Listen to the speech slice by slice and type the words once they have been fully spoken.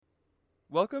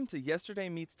Welcome to Yesterday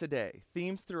Meets Today,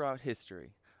 Themes Throughout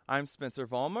History. I'm Spencer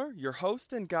Vollmer, your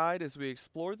host and guide as we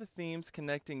explore the themes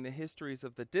connecting the histories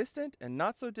of the distant and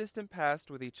not so distant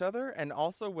past with each other and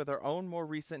also with our own more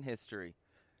recent history.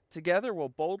 Together, we'll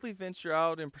boldly venture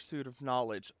out in pursuit of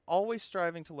knowledge, always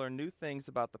striving to learn new things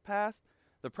about the past,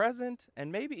 the present,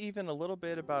 and maybe even a little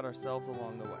bit about ourselves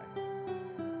along the way.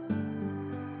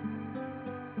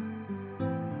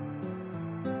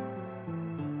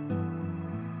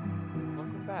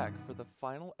 Welcome back for the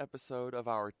final episode of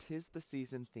our 'Tis the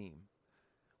Season theme.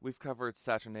 We've covered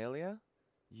Saturnalia,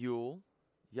 Yule,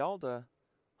 Yalda,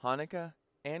 Hanukkah,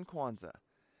 and Kwanzaa.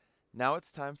 Now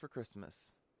it's time for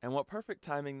Christmas. And what perfect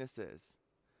timing this is.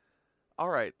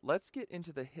 Alright, let's get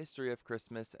into the history of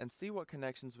Christmas and see what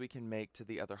connections we can make to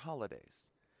the other holidays.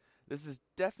 This is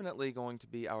definitely going to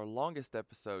be our longest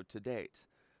episode to date.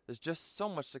 There's just so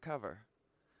much to cover.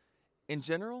 In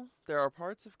general, there are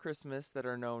parts of Christmas that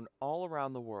are known all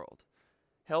around the world.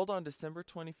 Held on December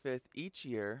 25th each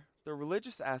year, the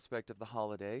religious aspect of the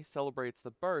holiday celebrates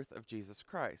the birth of Jesus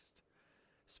Christ.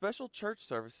 Special church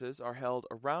services are held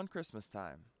around Christmas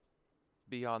time.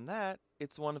 Beyond that,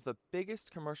 it's one of the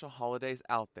biggest commercial holidays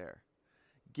out there.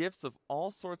 Gifts of all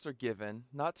sorts are given,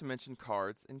 not to mention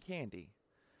cards and candy.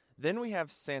 Then we have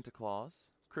Santa Claus,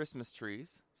 Christmas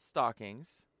trees,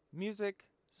 stockings, music,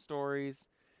 stories,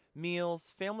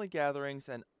 meals, family gatherings,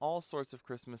 and all sorts of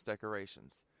Christmas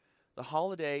decorations. The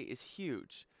holiday is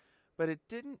huge, but it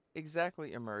didn't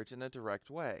exactly emerge in a direct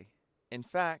way. In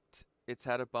fact, it's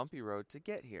had a bumpy road to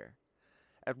get here.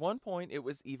 At one point, it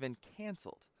was even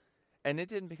canceled, and it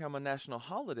didn't become a national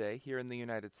holiday here in the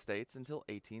United States until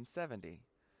 1870.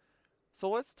 So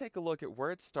let's take a look at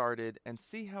where it started and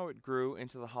see how it grew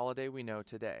into the holiday we know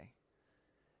today.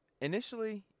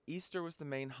 Initially, Easter was the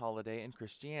main holiday in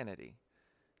Christianity.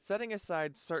 Setting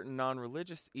aside certain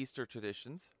non-religious Easter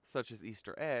traditions, such as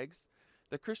Easter eggs,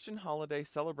 the Christian holiday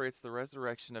celebrates the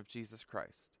resurrection of Jesus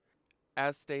Christ.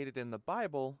 As stated in the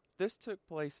Bible, this took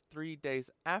place 3 days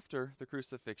after the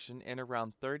crucifixion in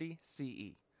around 30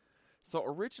 CE. So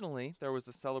originally, there was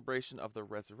a celebration of the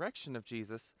resurrection of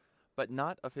Jesus, but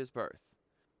not of his birth.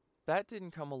 That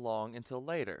didn't come along until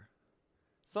later,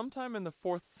 sometime in the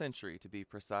 4th century to be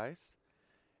precise.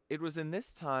 It was in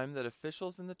this time that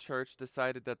officials in the church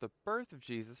decided that the birth of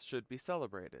Jesus should be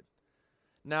celebrated.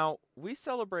 Now, we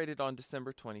celebrate it on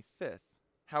December 25th.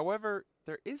 However,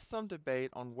 there is some debate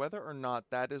on whether or not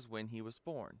that is when he was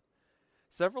born.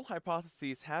 Several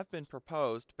hypotheses have been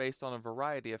proposed based on a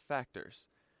variety of factors.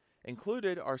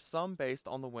 Included are some based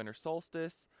on the winter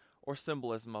solstice, or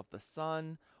symbolism of the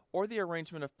sun, or the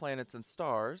arrangement of planets and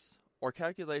stars, or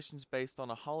calculations based on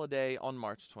a holiday on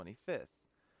March 25th.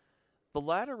 The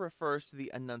latter refers to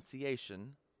the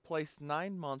Annunciation, placed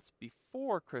 9 months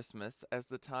before Christmas as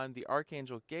the time the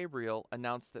Archangel Gabriel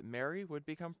announced that Mary would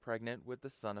become pregnant with the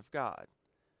Son of God.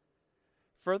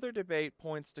 Further debate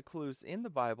points to clues in the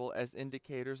Bible as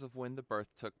indicators of when the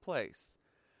birth took place.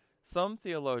 Some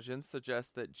theologians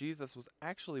suggest that Jesus was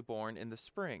actually born in the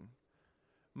spring.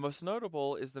 Most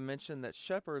notable is the mention that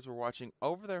shepherds were watching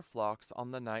over their flocks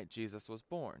on the night Jesus was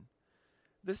born.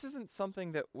 This isn't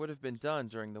something that would have been done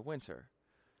during the winter.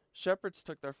 Shepherds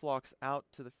took their flocks out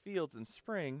to the fields in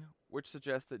spring, which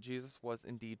suggests that Jesus was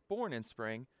indeed born in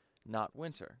spring, not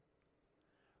winter.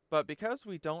 But because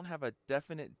we don't have a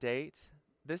definite date,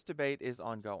 this debate is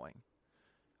ongoing.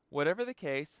 Whatever the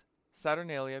case,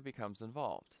 Saturnalia becomes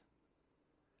involved.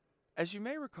 As you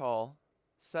may recall,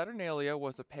 Saturnalia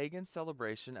was a pagan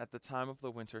celebration at the time of the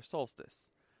winter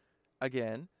solstice.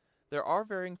 Again, there are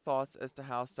varying thoughts as to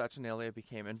how Saturnalia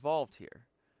became involved here.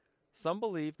 Some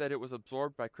believe that it was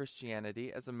absorbed by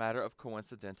Christianity as a matter of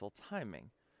coincidental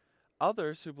timing.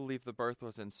 Others, who believe the birth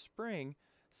was in spring,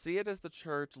 see it as the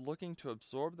church looking to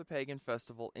absorb the pagan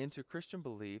festival into Christian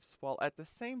beliefs while at the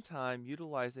same time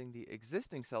utilizing the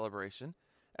existing celebration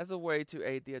as a way to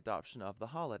aid the adoption of the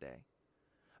holiday.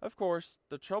 Of course,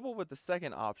 the trouble with the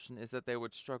second option is that they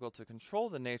would struggle to control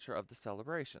the nature of the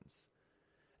celebrations.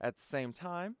 At the same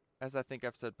time, as I think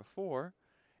I've said before,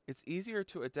 it's easier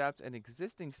to adapt an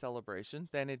existing celebration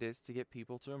than it is to get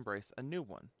people to embrace a new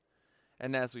one.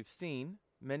 And as we've seen,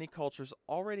 many cultures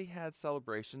already had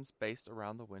celebrations based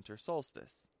around the winter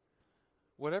solstice.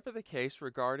 Whatever the case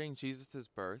regarding Jesus'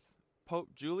 birth, Pope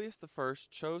Julius I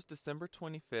chose December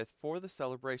 25th for the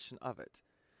celebration of it.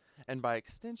 And by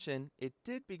extension, it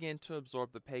did begin to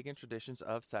absorb the pagan traditions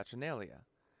of Saturnalia.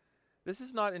 This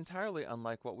is not entirely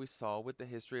unlike what we saw with the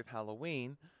history of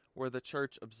Halloween, where the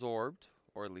church absorbed,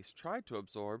 or at least tried to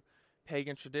absorb,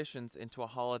 pagan traditions into a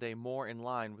holiday more in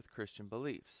line with Christian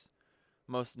beliefs,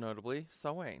 most notably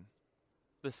Samhain.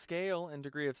 The scale and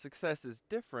degree of success is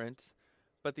different,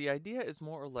 but the idea is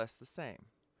more or less the same.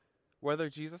 Whether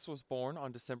Jesus was born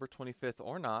on December 25th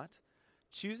or not,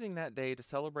 choosing that day to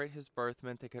celebrate his birth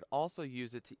meant they could also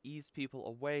use it to ease people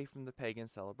away from the pagan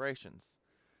celebrations.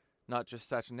 Not just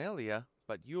Saturnalia,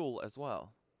 but Yule as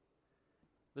well.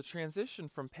 The transition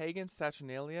from pagan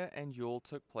Saturnalia and Yule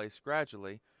took place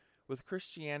gradually, with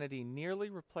Christianity nearly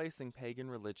replacing pagan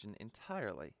religion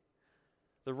entirely.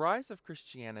 The rise of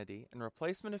Christianity and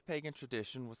replacement of pagan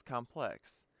tradition was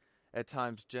complex, at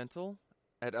times gentle,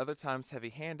 at other times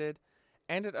heavy-handed,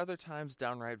 and at other times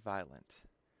downright violent.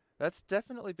 That's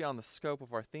definitely beyond the scope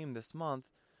of our theme this month,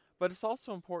 but it's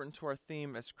also important to our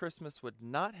theme as Christmas would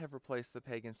not have replaced the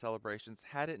pagan celebrations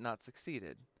had it not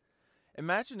succeeded.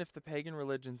 Imagine if the pagan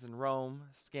religions in Rome,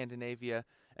 Scandinavia,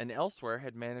 and elsewhere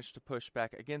had managed to push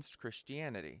back against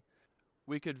Christianity.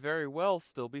 We could very well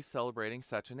still be celebrating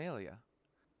Saturnalia.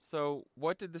 So,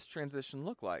 what did this transition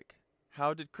look like?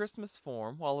 How did Christmas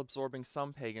form while absorbing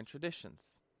some pagan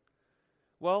traditions?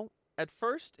 Well, at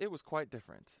first it was quite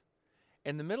different.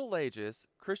 In the Middle Ages,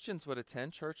 Christians would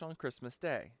attend church on Christmas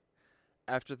Day.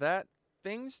 After that,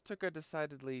 things took a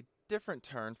decidedly different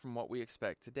turn from what we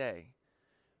expect today.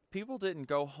 People didn't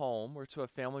go home or to a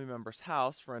family member's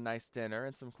house for a nice dinner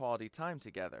and some quality time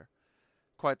together.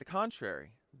 Quite the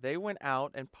contrary, they went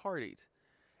out and partied,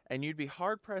 and you'd be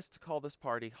hard-pressed to call this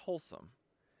party wholesome.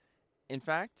 In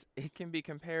fact, it can be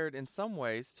compared in some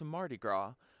ways to Mardi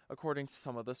Gras, according to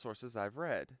some of the sources I've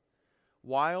read.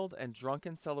 Wild and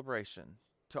drunken celebration,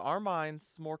 to our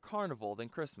minds more carnival than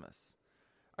Christmas,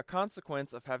 a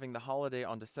consequence of having the holiday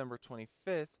on December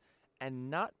 25th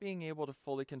and not being able to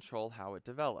fully control how it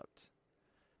developed.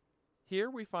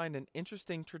 Here we find an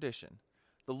interesting tradition,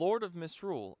 the Lord of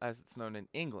Misrule, as it's known in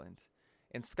England.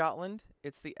 In Scotland,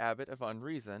 it's the Abbot of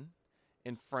Unreason.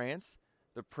 In France,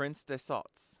 the Prince des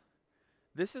Sots.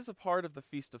 This is a part of the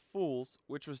Feast of Fools,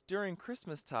 which was during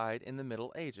Christmastide in the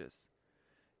Middle Ages.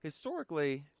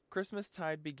 Historically,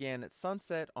 Christmastide began at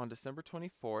sunset on December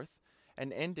 24th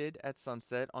and ended at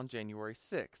sunset on January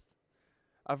 6th.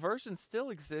 A version still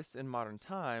exists in modern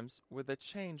times with a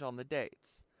change on the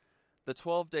dates. The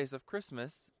 12 days of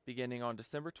Christmas, beginning on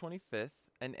December 25th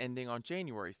and ending on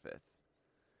January 5th.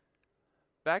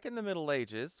 Back in the Middle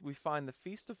Ages, we find the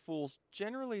Feast of Fools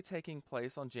generally taking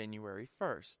place on January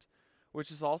 1st,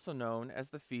 which is also known as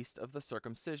the Feast of the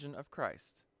Circumcision of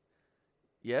Christ.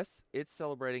 Yes, it's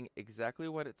celebrating exactly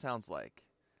what it sounds like.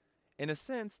 In a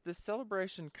sense, this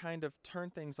celebration kind of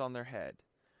turned things on their head.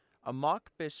 A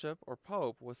mock bishop or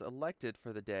pope was elected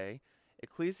for the day,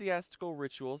 ecclesiastical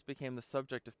rituals became the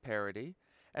subject of parody,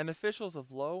 and officials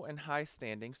of low and high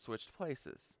standing switched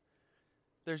places.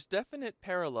 There's definite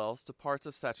parallels to parts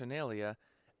of Saturnalia,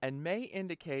 and may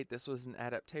indicate this was an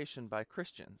adaptation by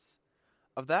Christians.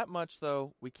 Of that much,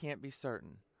 though, we can't be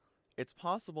certain. It's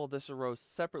possible this arose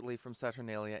separately from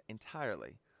Saturnalia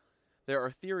entirely. There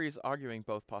are theories arguing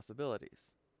both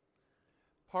possibilities.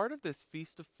 Part of this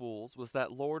Feast of Fools was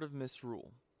that Lord of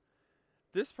Misrule.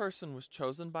 This person was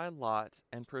chosen by lot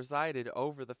and presided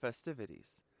over the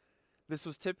festivities. This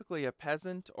was typically a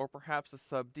peasant or perhaps a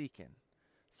subdeacon.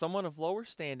 Someone of lower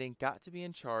standing got to be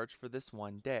in charge for this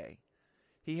one day.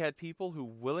 He had people who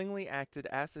willingly acted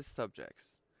as his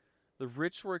subjects. The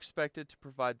rich were expected to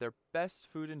provide their best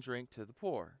food and drink to the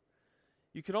poor.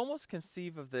 You could almost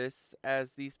conceive of this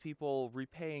as these people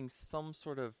repaying some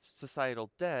sort of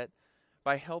societal debt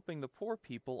by helping the poor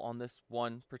people on this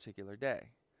one particular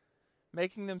day,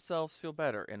 making themselves feel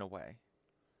better in a way.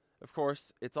 Of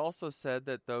course, it's also said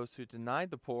that those who denied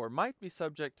the poor might be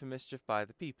subject to mischief by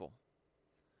the people.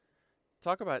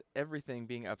 Talk about everything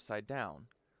being upside down.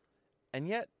 And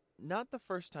yet, not the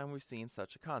first time we've seen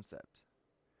such a concept.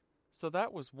 So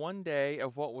that was one day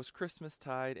of what was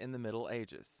Christmastide in the Middle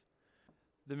Ages.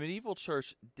 The medieval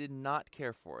church did not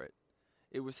care for it.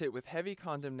 It was hit with heavy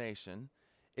condemnation.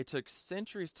 It took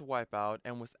centuries to wipe out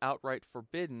and was outright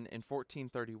forbidden in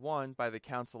 1431 by the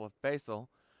Council of Basel,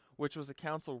 which was a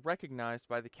council recognized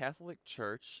by the Catholic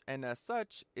Church, and as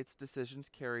such, its decisions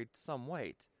carried some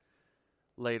weight.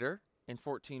 Later, in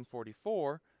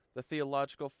 1444, the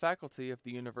Theological Faculty of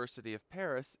the University of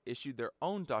Paris issued their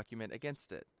own document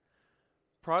against it.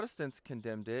 Protestants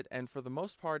condemned it, and for the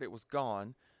most part it was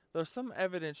gone, though some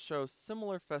evidence shows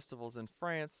similar festivals in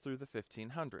France through the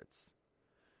 1500s.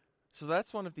 So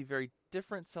that's one of the very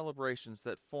different celebrations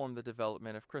that form the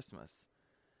development of Christmas,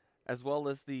 as well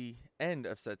as the end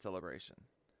of said celebration.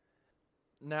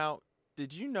 Now,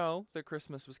 did you know that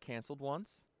Christmas was canceled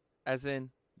once? As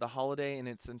in, the holiday in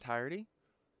its entirety?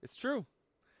 It's true.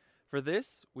 For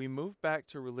this, we move back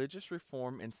to religious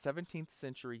reform in 17th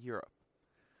century Europe.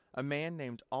 a man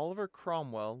named Oliver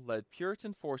Cromwell led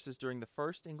Puritan forces during the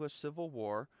First English Civil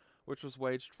War, which was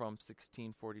waged from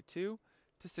 1642 to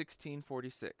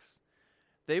 1646.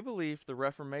 They believed the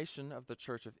Reformation of the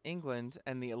Church of England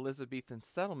and the Elizabethan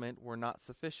settlement were not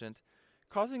sufficient,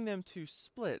 causing them to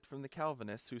split from the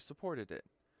Calvinists who supported it.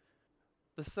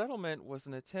 The settlement was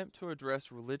an attempt to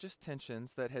address religious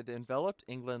tensions that had enveloped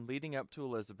England leading up to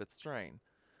Elizabeth's reign.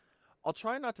 I'll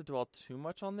try not to dwell too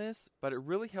much on this, but it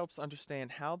really helps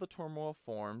understand how the turmoil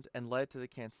formed and led to the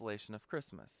cancellation of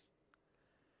Christmas.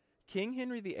 King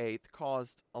Henry VIII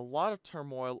caused a lot of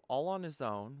turmoil all on his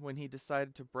own when he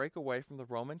decided to break away from the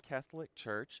Roman Catholic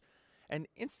Church and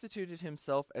instituted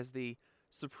himself as the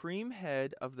supreme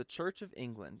head of the Church of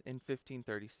England in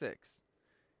 1536.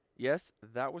 Yes,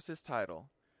 that was his title,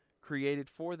 created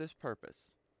for this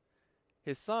purpose.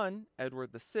 His son,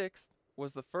 Edward VI,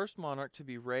 was the first monarch to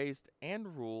be raised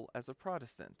and rule as a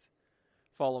Protestant.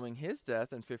 Following his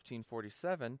death in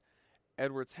 1547,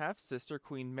 Edward's half-sister,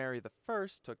 Queen Mary I,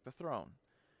 took the throne.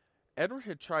 Edward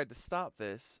had tried to stop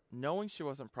this, knowing she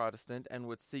wasn't Protestant and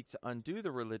would seek to undo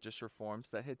the religious reforms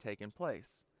that had taken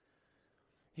place.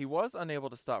 He was unable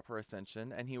to stop her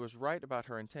ascension, and he was right about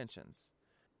her intentions.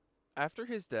 After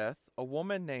his death, a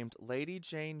woman named Lady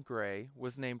Jane Grey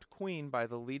was named queen by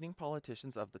the leading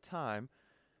politicians of the time,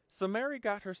 so Mary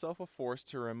got herself a force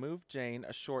to remove Jane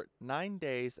a short 9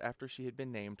 days after she had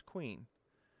been named queen.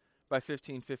 By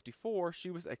 1554,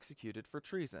 she was executed for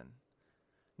treason.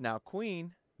 Now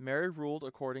queen, Mary ruled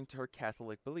according to her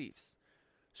Catholic beliefs.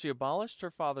 She abolished her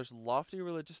father's lofty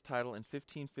religious title in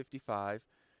 1555,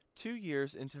 2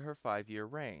 years into her 5-year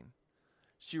reign.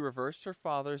 She reversed her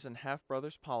father's and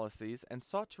half-brother's policies and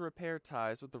sought to repair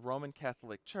ties with the Roman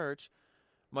Catholic Church,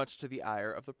 much to the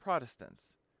ire of the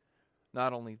Protestants.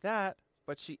 Not only that,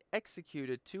 but she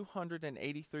executed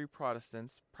 283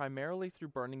 Protestants, primarily through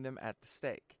burning them at the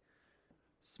stake.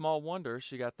 Small wonder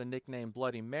she got the nickname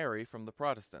Bloody Mary from the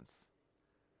Protestants.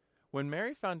 When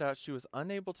Mary found out she was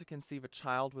unable to conceive a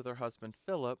child with her husband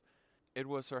Philip, it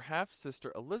was her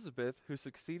half-sister Elizabeth who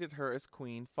succeeded her as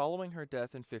queen following her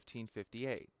death in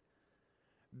 1558.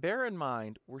 Bear in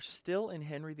mind, we're still in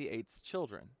Henry VIII's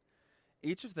children.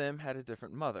 Each of them had a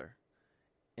different mother.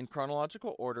 In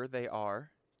chronological order, they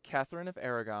are Catherine of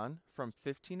Aragon from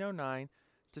 1509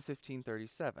 to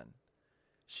 1537.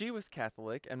 She was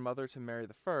Catholic and mother to Mary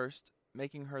I,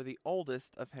 making her the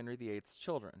oldest of Henry VIII's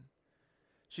children.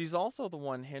 She's also the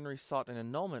one Henry sought an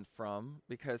annulment from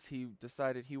because he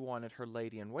decided he wanted her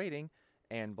lady-in-waiting,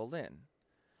 Anne Boleyn.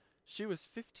 She was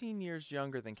 15 years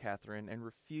younger than Catherine and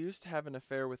refused to have an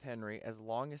affair with Henry as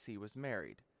long as he was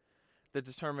married. The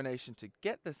determination to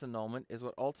get this annulment is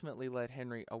what ultimately led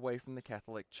Henry away from the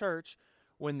Catholic Church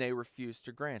when they refused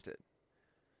to grant it.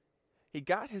 He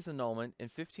got his annulment in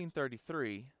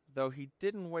 1533, though he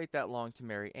didn't wait that long to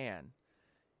marry Anne.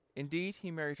 Indeed,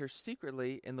 he married her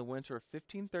secretly in the winter of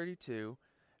 1532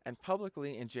 and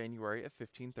publicly in January of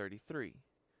 1533.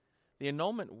 The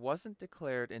annulment wasn't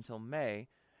declared until May,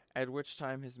 at which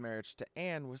time his marriage to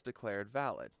Anne was declared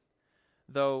valid.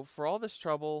 Though, for all this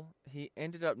trouble, he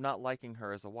ended up not liking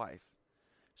her as a wife.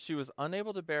 She was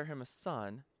unable to bear him a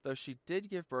son, though she did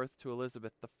give birth to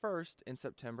Elizabeth I in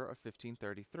September of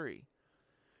 1533.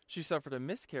 She suffered a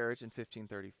miscarriage in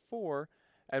 1534,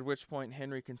 at which point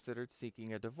Henry considered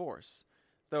seeking a divorce,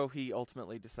 though he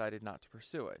ultimately decided not to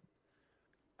pursue it.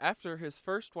 After his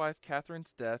first wife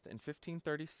Catherine's death in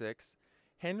 1536,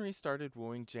 Henry started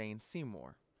wooing Jane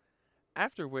Seymour,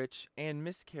 after which Anne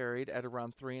miscarried at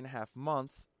around 3.5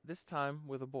 months, this time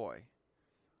with a boy,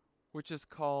 which is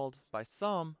called, by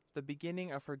some, the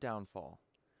beginning of her downfall.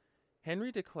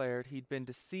 Henry declared he'd been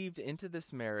deceived into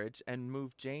this marriage and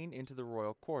moved Jane into the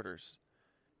royal quarters.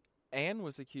 Anne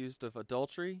was accused of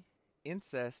adultery,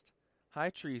 incest, high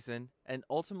treason, and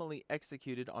ultimately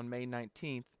executed on May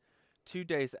 19th, 2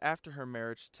 days after her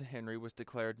marriage to Henry was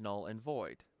declared null and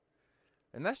void.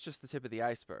 And that's just the tip of the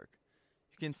iceberg.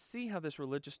 You can see how this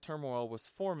religious turmoil was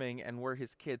forming and where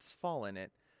his kids fall in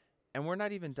it, and we're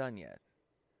not even done yet.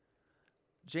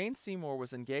 Jane Seymour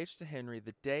was engaged to Henry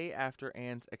the day after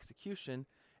Anne's execution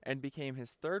and became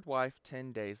his third wife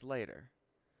 10 days later.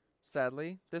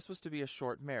 Sadly, this was to be a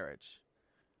short marriage.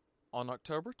 On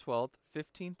October 12,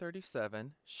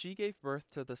 1537, she gave birth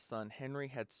to the son Henry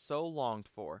had so longed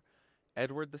for,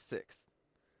 Edward VI.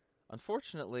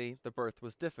 Unfortunately, the birth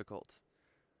was difficult.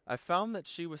 I found that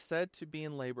she was said to be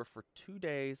in labor for 2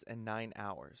 days and 9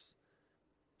 hours.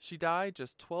 She died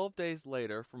just 12 days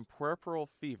later from puerperal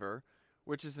fever,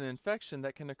 which is an infection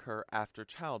that can occur after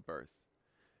childbirth.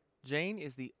 Jane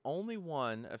is the only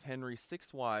one of Henry's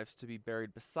 6 wives to be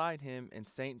buried beside him in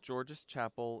St. George's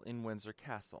Chapel in Windsor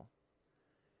Castle.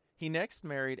 He next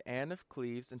married Anne of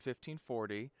Cleves in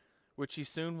 1540, which he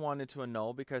soon wanted to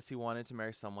annul because he wanted to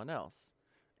marry someone else.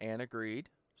 Anne agreed,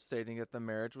 stating that the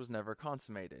marriage was never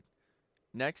consummated.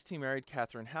 Next, he married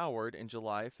Catherine Howard in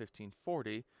July of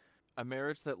 1540, a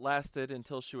marriage that lasted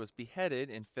until she was beheaded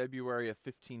in February of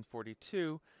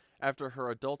 1542 after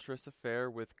her adulterous affair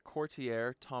with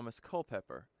courtier Thomas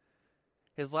Culpeper.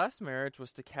 His last marriage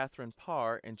was to Catherine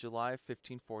Parr in July of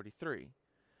 1543.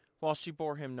 While she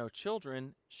bore him no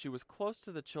children, she was close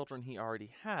to the children he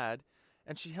already had,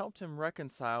 and she helped him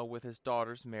reconcile with his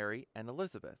daughters Mary and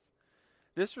Elizabeth.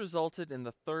 This resulted in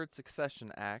the Third Succession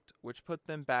Act, which put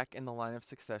them back in the line of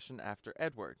succession after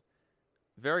Edward.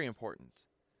 Very important.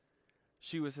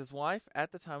 She was his wife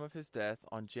at the time of his death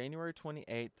on January 28,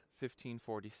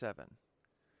 1547.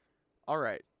 All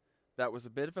right, that was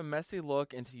a bit of a messy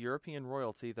look into European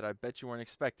royalty that I bet you weren't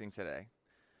expecting today.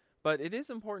 But it is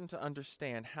important to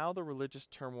understand how the religious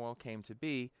turmoil came to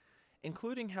be,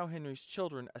 including how Henry's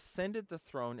children ascended the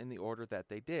throne in the order that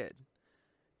they did.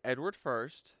 Edward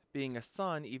first, being a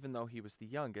son even though he was the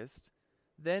youngest,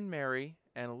 then Mary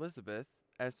and Elizabeth,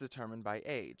 as determined by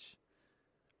age.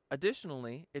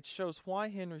 Additionally, it shows why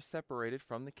Henry separated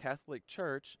from the Catholic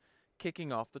Church,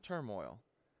 kicking off the turmoil.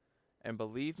 And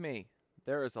believe me,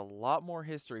 there is a lot more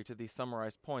history to these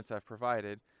summarized points I've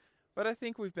provided, but I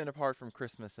think we've been apart from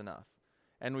Christmas enough,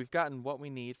 and we've gotten what we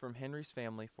need from Henry's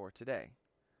family for today.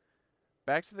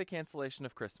 Back to the cancellation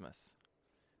of Christmas.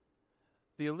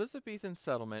 The Elizabethan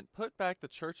settlement put back the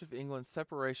Church of England's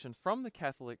separation from the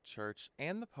Catholic Church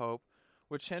and the Pope,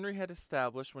 which Henry had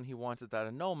established when he wanted that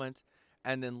annulment,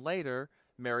 and then later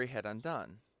Mary had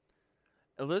undone.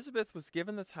 Elizabeth was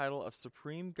given the title of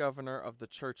Supreme Governor of the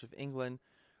Church of England,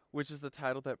 which is the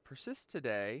title that persists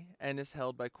today and is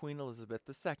held by Queen Elizabeth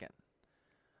II.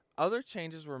 Other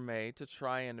changes were made to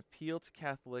try and appeal to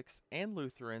Catholics and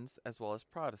Lutherans as well as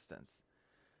Protestants,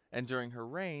 and during her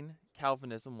reign,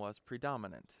 Calvinism was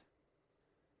predominant.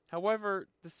 However,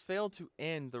 this failed to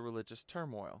end the religious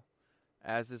turmoil.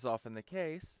 As is often the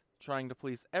case, trying to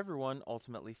please everyone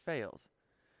ultimately failed.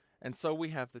 And so we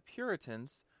have the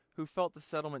Puritans, who felt the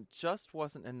settlement just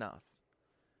wasn't enough.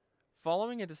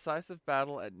 Following a decisive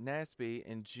battle at Naseby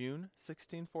in June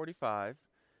 1645,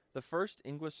 the First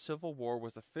English Civil War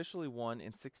was officially won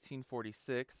in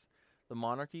 1646, the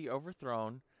monarchy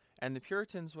overthrown, and the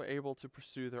Puritans were able to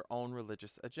pursue their own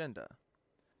religious agenda.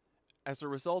 As a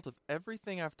result of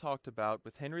everything I've talked about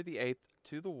with Henry VIII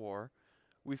to the war,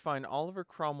 we find Oliver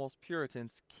Cromwell's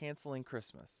Puritans canceling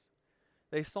Christmas.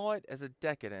 They saw it as a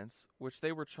decadence, which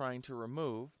they were trying to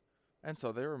remove, and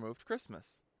so they removed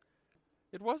Christmas.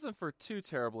 It wasn't for too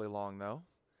terribly long, though.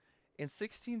 In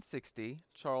 1660,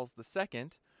 Charles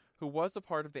II, who was a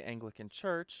part of the Anglican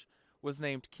Church, was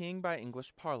named king by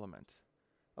English Parliament.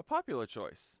 A popular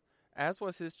choice, as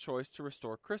was his choice to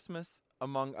restore Christmas,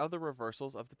 among other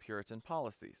reversals of the Puritan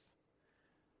policies.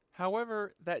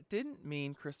 However, that didn't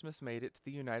mean Christmas made it to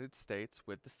the United States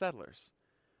with the settlers.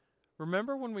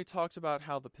 Remember when we talked about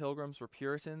how the Pilgrims were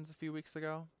Puritans a few weeks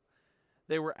ago?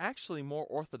 They were actually more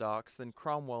orthodox than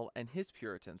Cromwell and his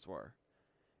Puritans were,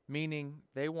 meaning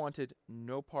they wanted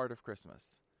no part of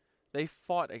Christmas. They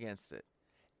fought against it.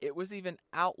 It was even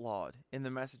outlawed in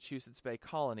the Massachusetts Bay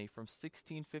Colony from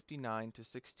 1659 to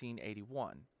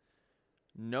 1681.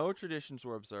 No traditions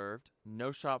were observed,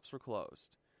 no shops were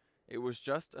closed. It was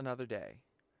just another day,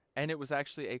 and it was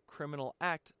actually a criminal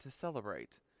act to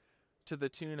celebrate, to the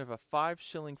tune of a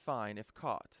 5-shilling fine if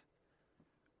caught,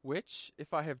 which,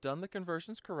 if I have done the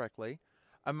conversions correctly,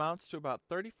 amounts to about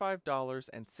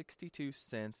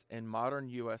 $35.62 in modern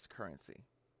U.S. currency.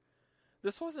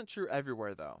 This wasn't true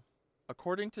everywhere, though.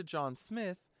 According to John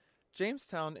Smith,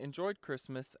 Jamestown enjoyed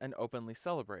Christmas and openly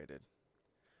celebrated.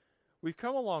 We've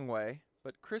come a long way,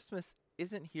 but Christmas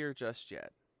isn't here just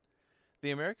yet.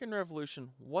 The American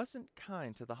Revolution wasn't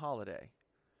kind to the holiday.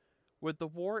 With the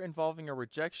war involving a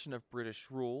rejection of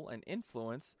British rule and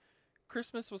influence,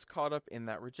 Christmas was caught up in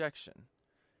that rejection.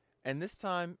 And this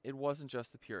time, it wasn't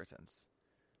just the Puritans.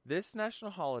 This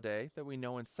national holiday that we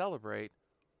know and celebrate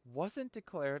wasn't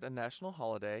declared a national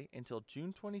holiday until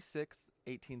June 26,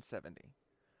 1870.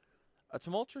 A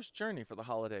tumultuous journey for the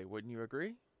holiday, wouldn't you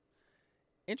agree?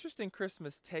 Interesting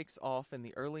Christmas takes off in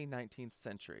the early 19th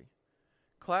century.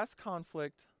 Class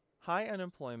conflict, high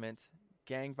unemployment,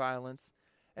 gang violence,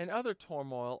 and other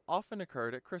turmoil often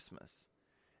occurred at Christmas,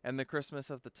 and the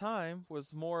Christmas of the time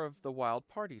was more of the wild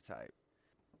party type.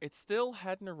 It still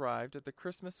hadn't arrived at the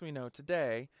Christmas we know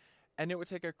today, and it would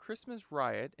take a Christmas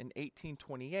riot in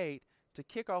 1828 to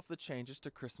kick off the changes to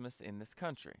Christmas in this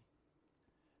country.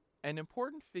 An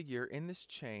important figure in this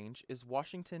change is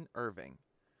Washington Irving.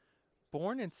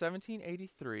 Born in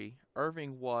 1783,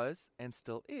 Irving was, and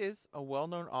still is, a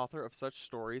well-known author of such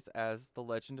stories as The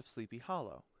Legend of Sleepy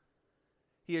Hollow.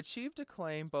 He achieved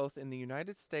acclaim both in the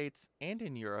United States and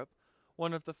in Europe,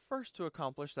 one of the first to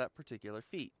accomplish that particular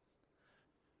feat.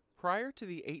 Prior to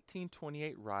the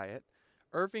 1828 riot,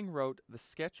 Irving wrote The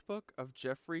Sketchbook of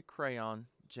Geoffrey Crayon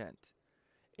Gent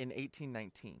in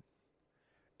 1819.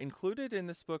 Included in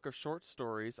this book of short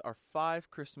stories are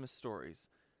 5 Christmas stories,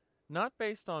 not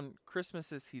based on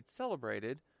Christmases he'd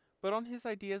celebrated, but on his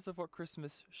ideas of what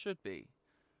Christmas should be.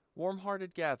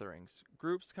 Warm-hearted gatherings,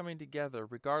 groups coming together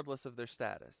regardless of their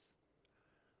status.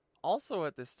 Also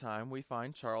at this time we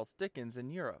find Charles Dickens in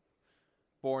Europe.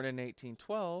 Born in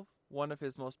 1812, one of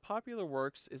his most popular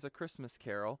works is A Christmas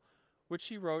Carol, which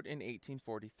he wrote in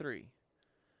 1843.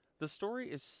 The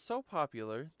story is so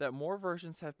popular that more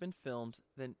versions have been filmed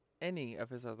than any of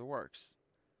his other works.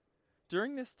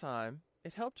 During this time,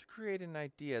 it helped to create an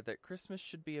idea that Christmas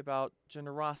should be about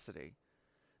generosity,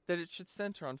 that it should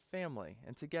center on family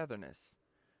and togetherness,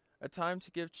 a time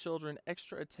to give children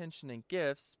extra attention and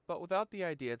gifts, but without the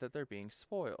idea that they're being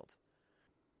spoiled.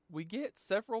 We get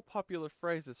several popular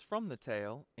phrases from the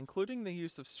tale, including the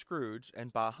use of Scrooge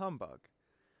and Bah Humbug.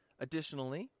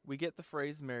 Additionally, we get the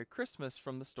phrase Merry Christmas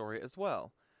from the story as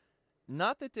well.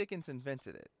 Not that Dickens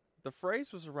invented it. The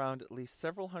phrase was around at least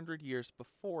several hundred years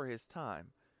before his time,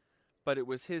 but it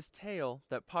was his tale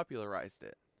that popularized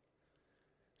it.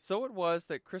 So it was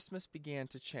that Christmas began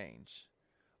to change.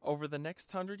 Over the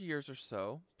next 100 years or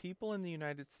so, people in the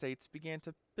United States began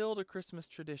to build a Christmas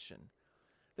tradition.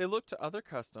 They looked to other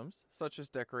customs, such as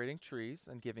decorating trees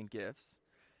and giving gifts,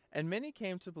 and many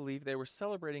came to believe they were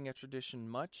celebrating a tradition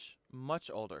much, much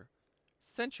older,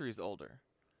 centuries older.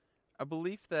 A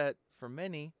belief that, for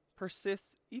many,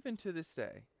 persists even to this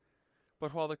day.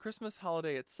 But while the Christmas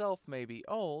holiday itself may be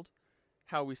old,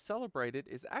 how we celebrate it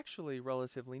is actually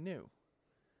relatively new.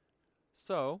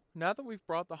 So, now that we've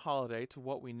brought the holiday to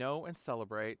what we know and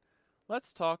celebrate,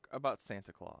 let's talk about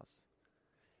Santa Claus.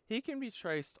 He can be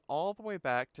traced all the way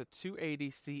back to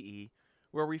 280 CE,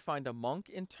 where we find a monk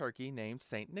in Turkey named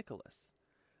Saint Nicholas.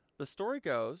 The story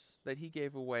goes that he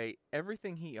gave away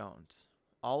everything he owned,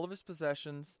 all of his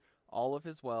possessions, all of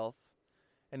his wealth,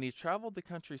 and he traveled the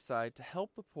countryside to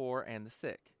help the poor and the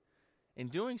sick. In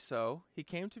doing so, he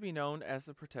came to be known as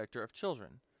the protector of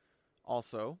children,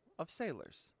 also of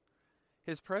sailors.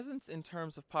 His presence in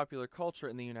terms of popular culture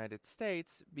in the United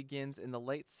States begins in the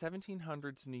late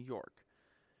 1700s New York.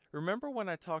 Remember when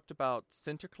I talked about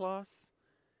Sinterklaas?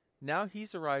 Now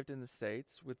he's arrived in the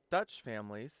States with Dutch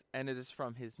families, and it is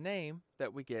from his name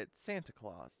that we get Santa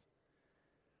Claus.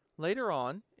 Later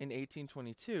on, in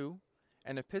 1822,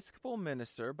 an Episcopal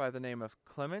minister by the name of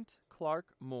Clement Clark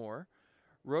Moore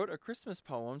wrote a Christmas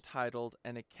poem titled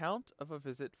An Account of a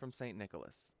Visit from St.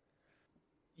 Nicholas.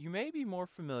 You may be more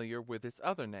familiar with its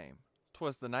other name,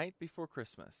 'Twas the Night Before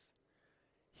Christmas.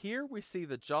 Here we see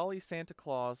the jolly Santa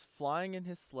Claus flying in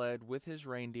his sled with his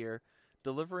reindeer,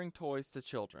 delivering toys to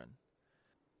children.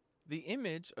 The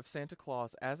image of Santa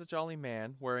Claus as a jolly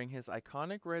man wearing his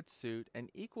iconic red suit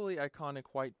and equally iconic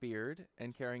white beard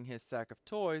and carrying his sack of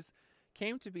toys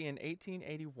came to be in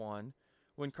 1881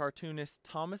 when cartoonist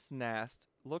Thomas Nast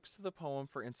looks to the poem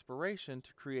for inspiration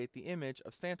to create the image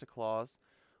of Santa Claus,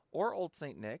 or Old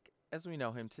St. Nick, as we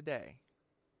know him today.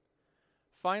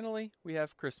 Finally, we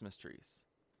have Christmas trees.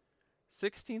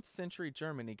 16th century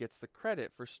Germany gets the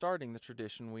credit for starting the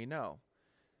tradition we know.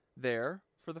 There,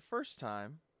 for the first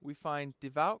time, we find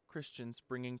devout Christians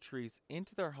bringing trees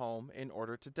into their home in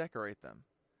order to decorate them.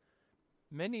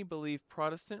 Many believe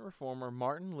Protestant reformer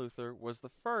Martin Luther was the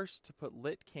first to put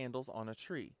lit candles on a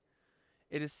tree.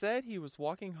 It is said he was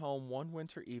walking home one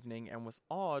winter evening and was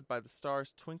awed by the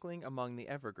stars twinkling among the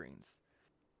evergreens.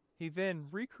 He then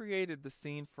recreated the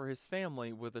scene for his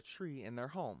family with a tree in their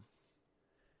home.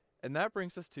 And that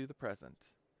brings us to the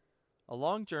present. A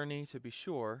long journey, to be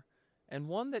sure, and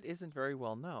one that isn't very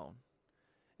well known.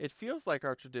 It feels like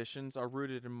our traditions are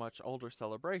rooted in much older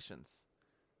celebrations.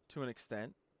 To an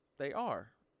extent, they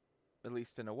are, at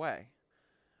least in a way.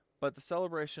 But the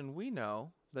celebration we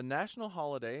know, the national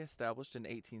holiday established in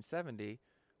 1870,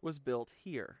 was built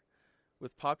here,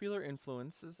 with popular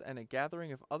influences and a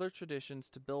gathering of other traditions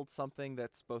to build something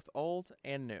that's both old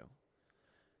and new.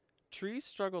 Trees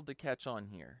struggled to catch on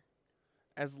here.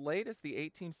 As late as the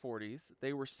 1840s,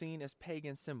 they were seen as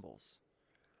pagan symbols.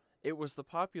 It was the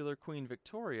popular Queen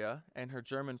Victoria and her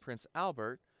German Prince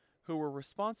Albert who were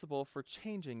responsible for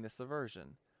changing this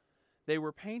aversion. They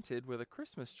were painted with a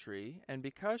Christmas tree, and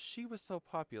because she was so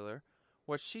popular,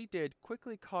 what she did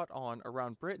quickly caught on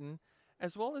around Britain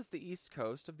as well as the east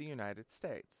coast of the United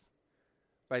States.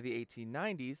 By the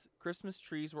 1890s, Christmas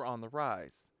trees were on the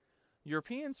rise.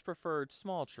 Europeans preferred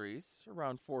small trees,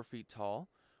 around 4 feet tall,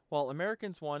 while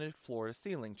Americans wanted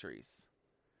floor-to-ceiling trees.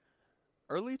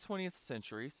 Early 20th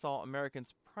century saw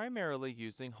Americans primarily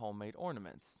using homemade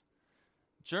ornaments.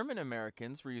 German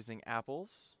Americans were using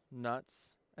apples,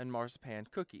 nuts, and marzipan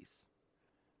cookies.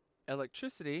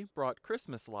 Electricity brought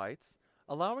Christmas lights,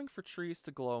 allowing for trees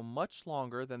to glow much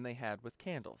longer than they had with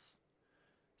candles.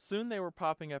 Soon they were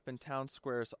popping up in town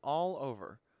squares all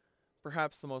over,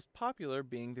 perhaps the most popular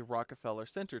being the Rockefeller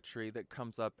Center tree that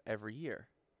comes up every year.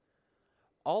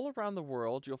 All around the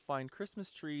world you'll find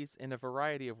Christmas trees in a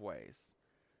variety of ways.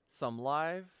 Some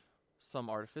live,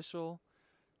 some artificial,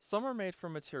 some are made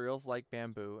from materials like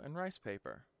bamboo and rice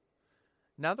paper.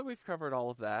 Now that we've covered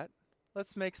all of that,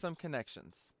 let's make some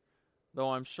connections, though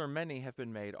I'm sure many have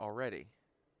been made already.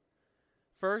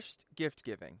 First, gift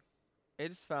giving. It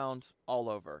is found all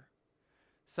over.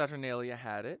 Saturnalia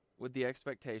had it, with the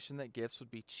expectation that gifts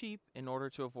would be cheap in order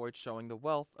to avoid showing the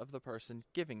wealth of the person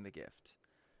giving the gift.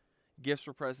 Gifts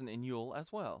were present in Yule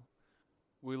as well.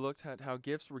 We looked at how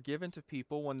gifts were given to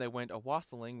people when they went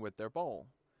a-wassailing with their bowl.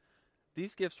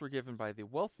 These gifts were given by the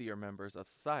wealthier members of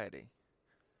society.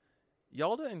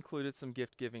 Yalda included some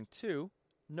gift giving too,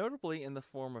 notably in the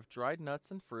form of dried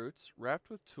nuts and fruits wrapped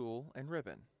with tulle and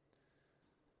ribbon.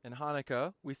 In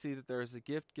Hanukkah, we see that there is a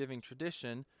gift-giving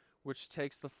tradition which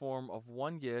takes the form of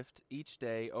one gift each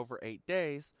day over 8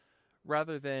 days,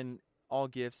 rather than all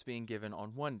gifts being given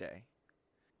on one day.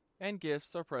 And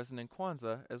gifts are present in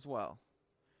Kwanzaa as well.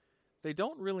 They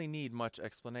don't really need much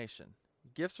explanation.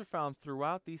 Gifts are found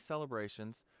throughout these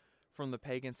celebrations, from the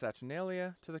pagan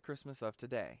Saturnalia to the Christmas of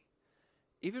today.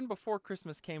 Even before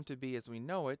Christmas came to be as we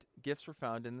know it, gifts were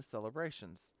found in the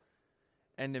celebrations.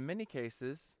 And in many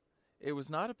cases, it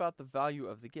was not about the value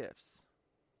of the gifts.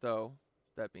 Though,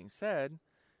 that being said,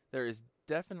 there is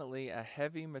definitely a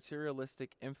heavy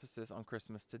materialistic emphasis on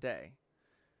Christmas today.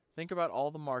 Think about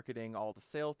all the marketing, all the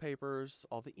sale papers,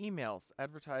 all the emails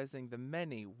advertising the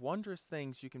many wondrous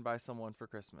things you can buy someone for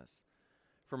Christmas.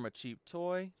 From a cheap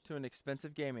toy to an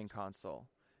expensive gaming console.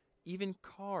 Even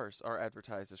cars are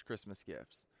advertised as Christmas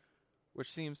gifts,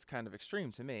 which seems kind of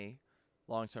extreme to me.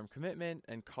 Long-term commitment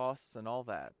and costs and all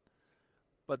that.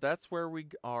 But that's where we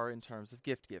are in terms of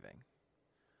gift giving.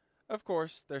 Of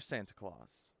course, there's Santa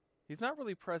Claus. He's not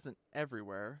really present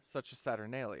everywhere, such as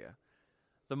Saturnalia.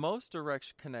 The most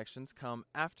direct connections come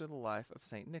after the life of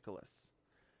St. Nicholas.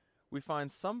 We find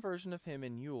some version of him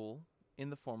in Yule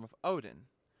in the form of Odin,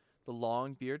 the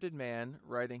long bearded man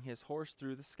riding his horse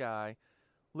through the sky,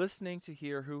 listening to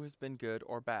hear who has been good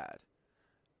or bad.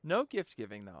 No gift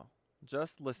giving though,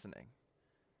 just listening.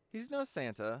 He's no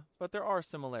Santa, but there are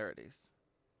similarities.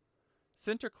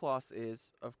 Sinterklaas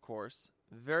is, of course,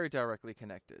 very directly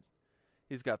connected.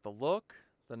 He's got the look,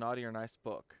 the naughty or nice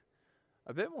book.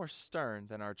 A bit more stern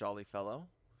than our jolly fellow.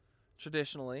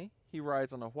 Traditionally, he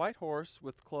rides on a white horse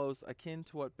with clothes akin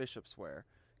to what bishops wear,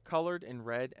 colored in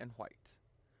red and white.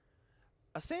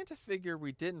 A Santa figure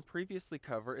we didn't previously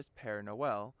cover is Père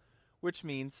Noël, which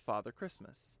means Father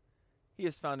Christmas. He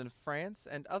is found in France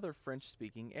and other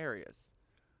French-speaking areas.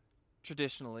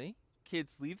 Traditionally,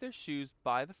 kids leave their shoes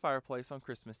by the fireplace on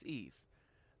Christmas Eve.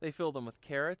 They fill them with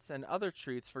carrots and other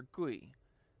treats for Guy,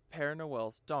 Père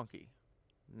Noël's donkey,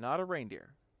 not a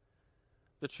reindeer.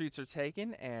 The treats are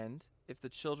taken and, if the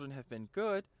children have been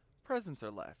good, presents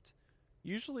are left,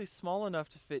 usually small enough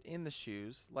to fit in the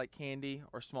shoes, like candy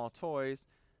or small toys,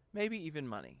 maybe even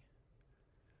money.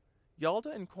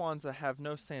 Yalda and Kwanzaa have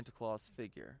no Santa Claus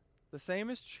figure. The same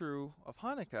is true of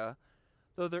Hanukkah,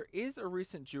 though there is a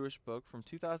recent Jewish book from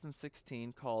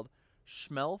 2016 called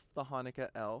Shmelf the Hanukkah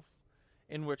Elf,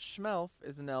 in which Shmelf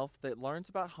is an elf that learns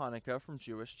about Hanukkah from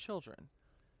Jewish children.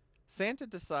 Santa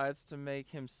decides to make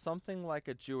him something like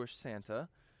a Jewish Santa,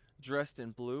 dressed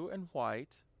in blue and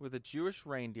white, with a Jewish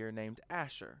reindeer named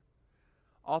Asher.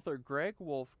 Author Greg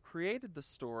Wolf created the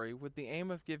story with the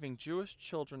aim of giving Jewish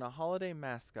children a holiday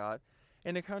mascot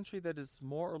in a country that is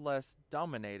more or less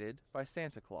dominated by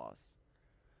Santa Claus.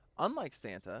 Unlike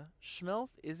Santa, Shmelf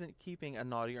isn't keeping a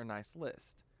naughty or nice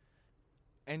list.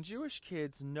 And Jewish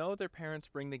kids know their parents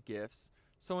bring the gifts,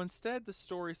 so instead the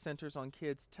story centers on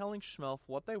kids telling Shmelf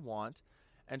what they want,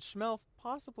 and Shmelf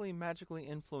possibly magically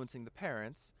influencing the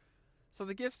parents, so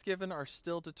the gifts given are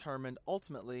still determined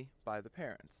ultimately by the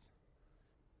parents.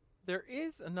 There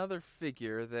is another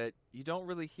figure that you don't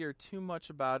really hear too much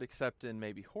about except in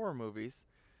maybe horror movies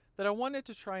that I wanted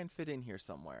to try and fit in here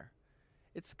somewhere.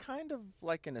 It's kind of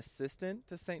like an assistant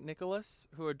to St. Nicholas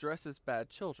who addresses bad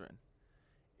children.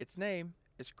 Its name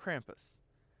is Krampus.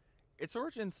 Its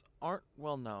origins aren't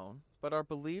well known, but are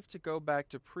believed to go back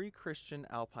to pre-Christian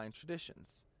Alpine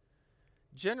traditions.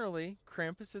 Generally,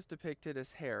 Krampus is depicted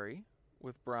as hairy,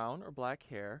 with brown or black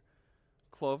hair,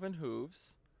 cloven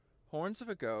hooves, horns of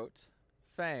a goat,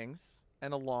 fangs,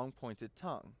 and a long pointed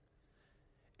tongue.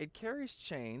 It carries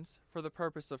chains for the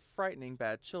purpose of frightening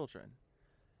bad children.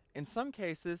 In some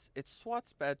cases, it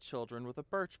swats bad children with a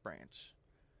birch branch.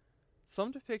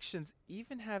 Some depictions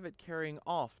even have it carrying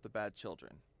off the bad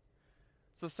children.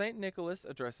 So St. Nicholas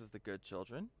addresses the good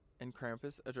children, and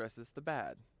Krampus addresses the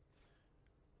bad.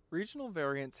 Regional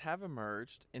variants have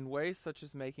emerged in ways such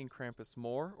as making Krampus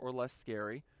more or less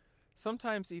scary,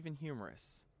 sometimes even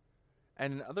humorous.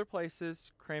 And in other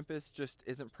places, Krampus just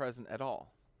isn't present at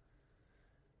all.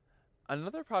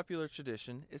 Another popular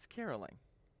tradition is caroling.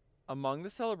 Among the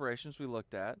celebrations we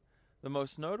looked at, the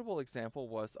most notable example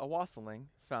was a wassailing,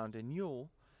 found in Yule,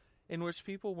 in which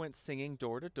people went singing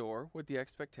door to door with the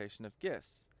expectation of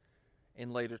gifts.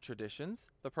 In later traditions,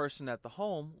 the person at the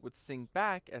home would sing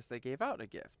back as they gave out a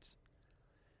gift.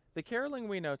 The caroling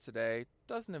we know today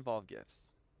doesn't involve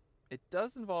gifts. It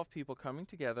does involve people coming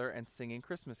together and singing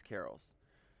Christmas carols,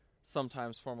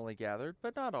 sometimes formally gathered,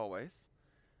 but not always.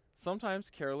 Sometimes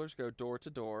carolers go door to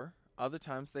door, other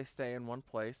times they stay in one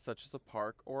place, such as a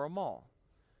park or a mall.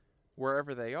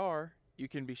 Wherever they are, you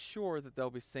can be sure that they'll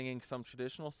be singing some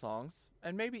traditional songs,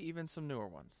 and maybe even some newer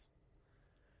ones.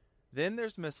 Then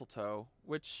there's mistletoe,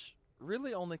 which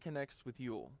really only connects with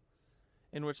Yule,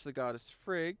 in which the goddess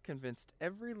Frigg convinced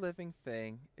every living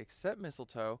thing, except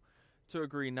mistletoe, to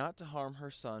agree not to harm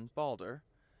her son Balder,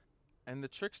 and the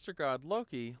trickster god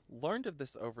Loki learned of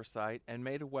this oversight and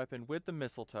made a weapon with the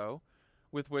mistletoe,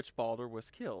 with which Balder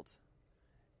was killed.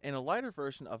 In a lighter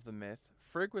version of the myth,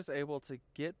 Frigg was able to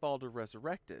get Balder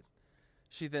resurrected.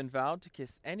 She then vowed to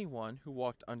kiss anyone who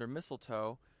walked under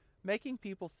mistletoe, making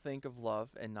people think of love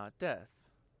and not death.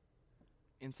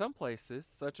 In some places,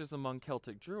 such as among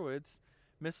Celtic Druids,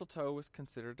 mistletoe was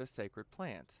considered a sacred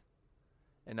plant.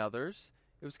 In others,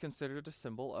 it was considered a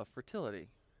symbol of fertility.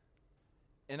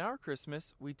 In our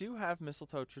Christmas, we do have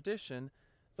mistletoe tradition,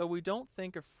 though we don't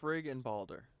think of Frigg and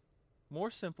Balder.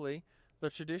 More simply, the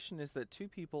tradition is that two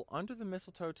people under the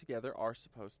mistletoe together are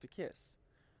supposed to kiss.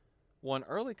 One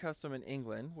early custom in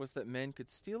England was that men could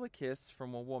steal a kiss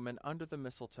from a woman under the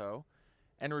mistletoe,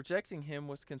 and rejecting him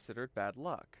was considered bad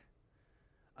luck.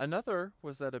 Another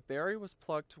was that a berry was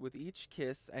plucked with each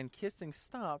kiss, and kissing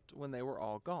stopped when they were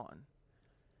all gone.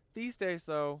 These days,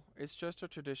 though, it's just a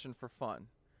tradition for fun.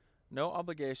 No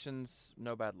obligations,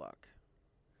 no bad luck.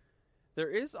 There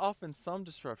is often some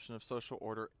disruption of social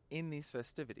order in these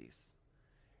festivities.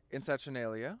 In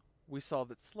Saturnalia, we saw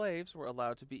that slaves were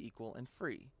allowed to be equal and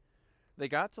free. They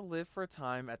got to live for a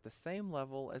time at the same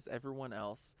level as everyone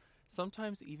else,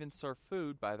 sometimes even serve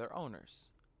food by their owners.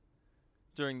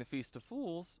 During the Feast of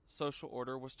Fools, social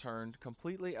order was turned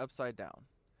completely upside down.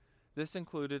 This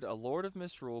included a Lord of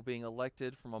Misrule being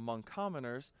elected from among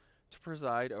commoners to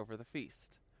preside over the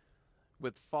feast,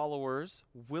 with followers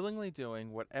willingly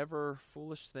doing whatever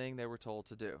foolish thing they were told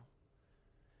to do.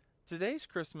 Today's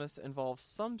Christmas involves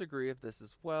some degree of this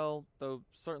as well, though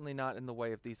certainly not in the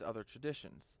way of these other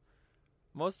traditions.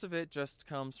 Most of it just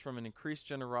comes from an increased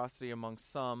generosity among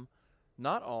some,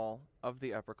 not all, of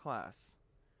the upper class.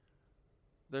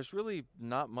 There's really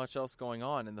not much else going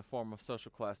on in the form of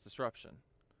social class disruption.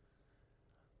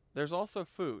 There's also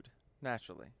food,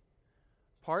 naturally.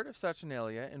 Part of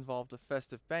Saturnalia involved a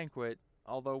festive banquet,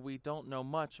 although we don't know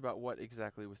much about what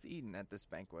exactly was eaten at this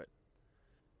banquet.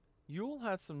 Yule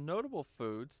had some notable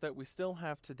foods that we still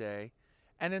have today,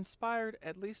 and inspired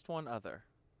at least one other.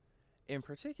 In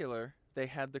particular, they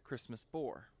had the Christmas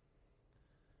boar.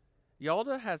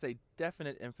 Yalda has a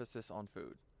definite emphasis on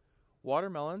food.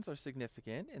 Watermelons are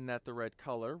significant in that the red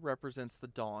color represents the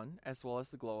dawn as well as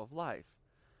the glow of life.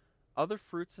 Other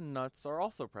fruits and nuts are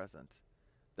also present.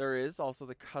 There is also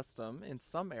the custom in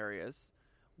some areas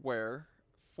where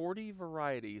 40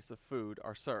 varieties of food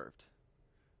are served.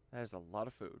 That is a lot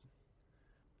of food.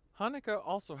 Hanukkah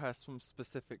also has some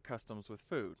specific customs with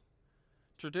food.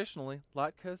 Traditionally,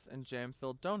 latkes and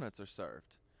jam-filled donuts are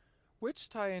served, which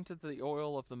tie into the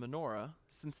oil of the menorah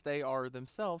since they are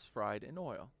themselves fried in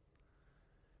oil.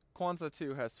 Kwanzaa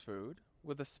too has food,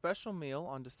 with a special meal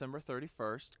on December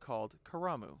 31st called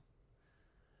karamu.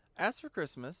 As for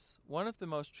Christmas, one of the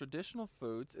most traditional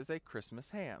foods is a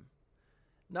Christmas ham,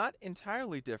 not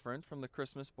entirely different from the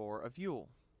Christmas boar of Yule.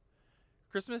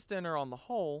 Christmas dinner on the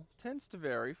whole tends to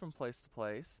vary from place to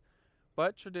place,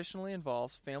 but traditionally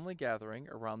involves family gathering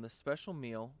around this special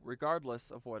meal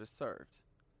regardless of what is served.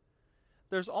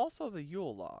 There's also the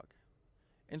Yule log.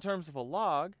 In terms of a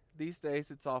log, these days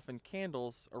it's often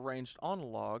candles arranged on a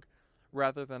log,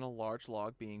 rather than a large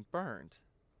log being burned.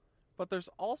 But there's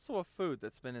also a food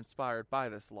that's been inspired by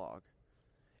this log.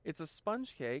 It's a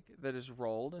sponge cake that is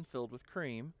rolled and filled with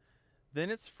cream. Then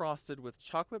it's frosted with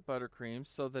chocolate buttercream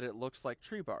so that it looks like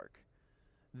tree bark.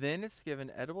 Then it's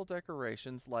given edible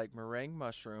decorations like meringue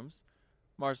mushrooms,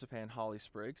 marzipan holly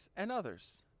sprigs, and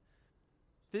others.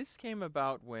 This came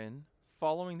about when,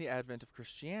 following the advent of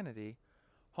Christianity,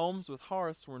 homes with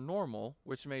hearths were normal,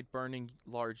 which made burning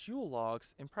large Yule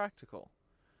logs impractical.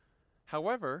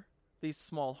 However, these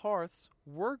small hearths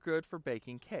were good for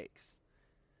baking cakes.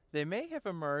 They may have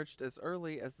emerged as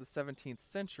early as the 17th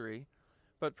century,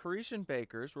 but Parisian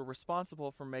bakers were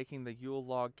responsible for making the Yule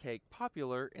log cake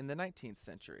popular in the 19th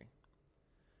century.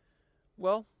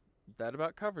 Well, that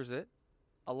about covers it.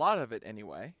 A lot of it,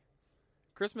 anyway.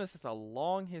 Christmas has a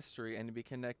long history and can be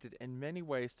connected in many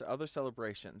ways to other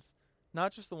celebrations,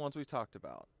 not just the ones we talked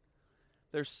about.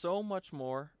 There's so much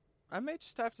more. I may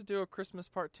just have to do a Christmas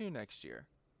Part 2 next year.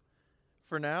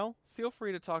 For now, feel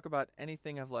free to talk about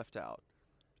anything I've left out.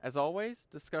 As always,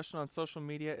 discussion on social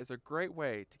media is a great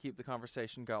way to keep the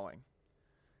conversation going.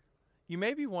 You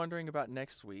may be wondering about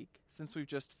next week, since we've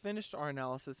just finished our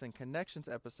analysis and connections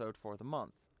episode for the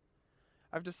month.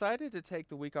 I've decided to take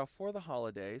the week off for the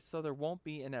holidays, so there won't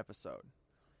be an episode.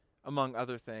 Among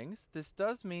other things, this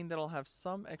does mean that I'll have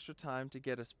some extra time to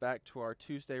get us back to our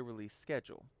Tuesday release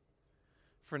schedule.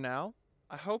 For now,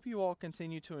 I hope you all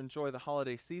continue to enjoy the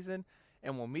holiday season,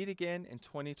 and we'll meet again in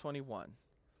 2021.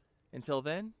 Until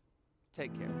then,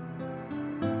 take care.